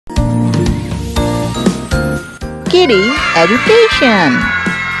Kitty Education.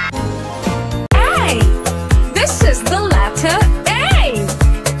 A. This is the letter A.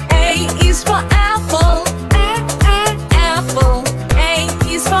 A is for apple. Apple. A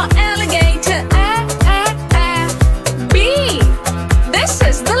is for alligator. B. This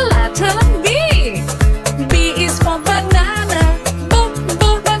is the letter B. B is for banana.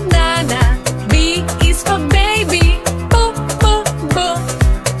 Banana. B is for baby.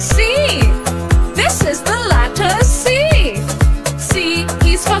 C. This is the letter C. C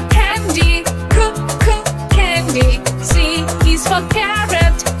is for candy. Candy. C is for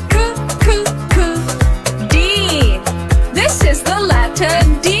carrot. D. This is the letter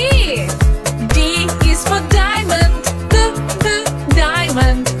D. D is for diamond.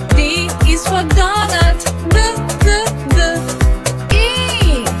 Diamond. D is for donut. E.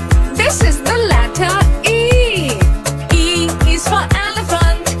 This is the letter E. E is for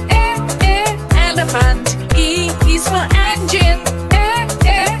elephant. Elephant. E is for engine.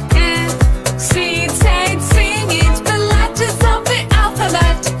 Seed, say, sing it, the letters of the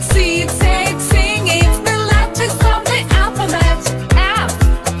alphabet. Seed, say, sing it, the letters of the alphabet. F.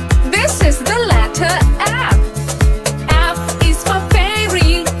 This is the letter F. F is for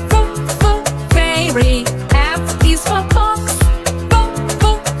fairy. Fairy. F is for fox.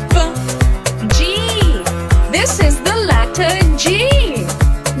 G. This is the letter G.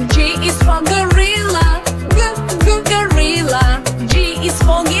 G is for gorilla. Gorilla. G is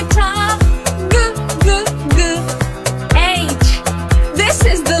for guitar. H. This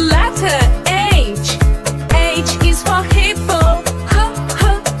is the letter H. H is for hippo.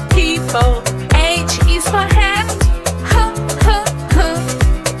 Hippo. H is for hand.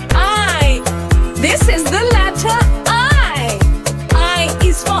 I. This is the letter I. I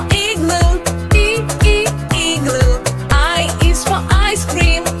is for igloo. Igloo. I is for ice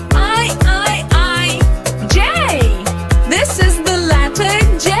cream. I. J. This is the letter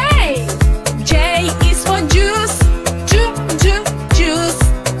J. J is for juice. Juice.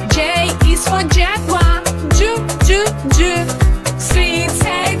 J is for jaguar. Ju. Seed,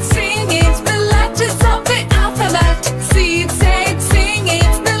 say, sing it, the letters of the alphabet. Seed, say, sing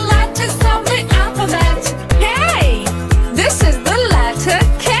it, the letters of the alphabet. K. This is the letter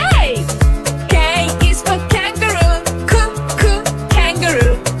K. K is for kangaroo.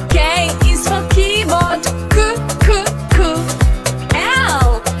 Kangaroo. K is for keyboard.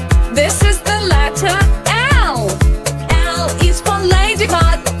 L. This is the letter L. L is for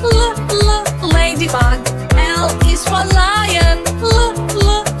ladybug. Ladybug. L is for lion.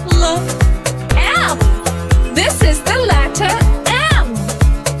 M. This is the letter M.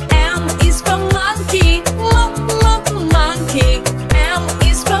 M is for monkey. Monkey. M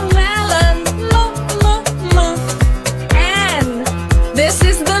is for melon. N. This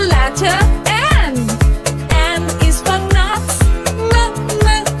is the letter N. N is for nuts.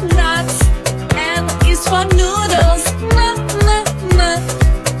 Nuts. N is for noodles.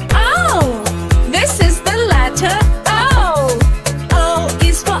 O. This is the letter O. O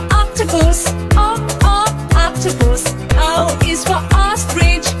is for octopus. Octopus. O is for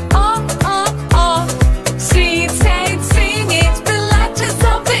ostrich. Seed, say, sing it, the letters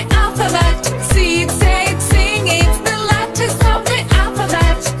of the alphabet. Seed, say, sing it, the letters of the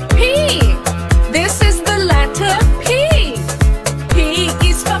alphabet. P. This is the letter P. P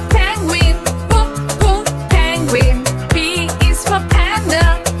is for penguin. Penguin. P is for panda.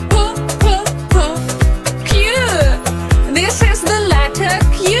 Q. This is the letter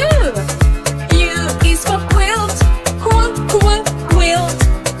Q. Q is for quilt. Quilt.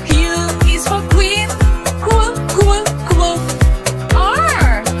 Q is for queen.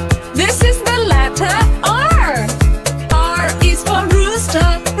 R. This is the letter R. R is for rooster.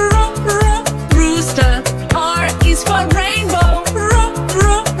 Rooster. R is for rainbow.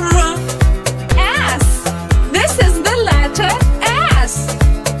 S. This is the letter S.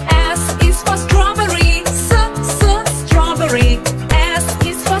 S is for strawberry. Strawberry. S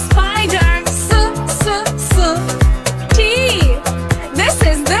is for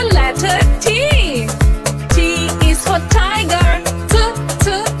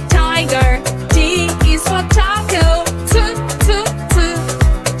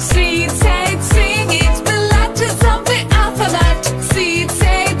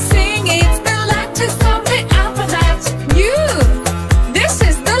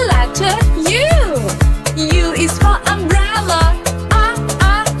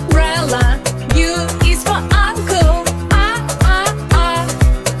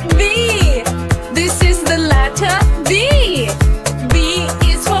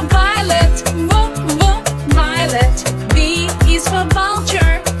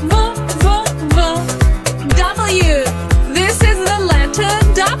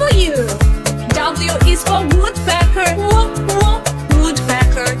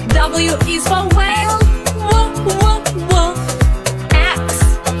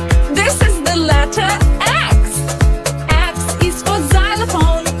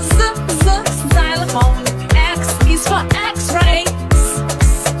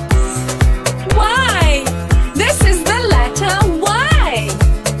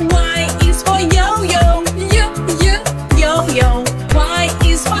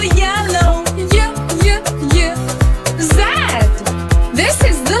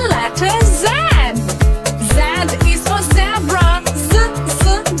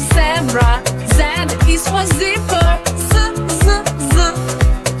is for zipper.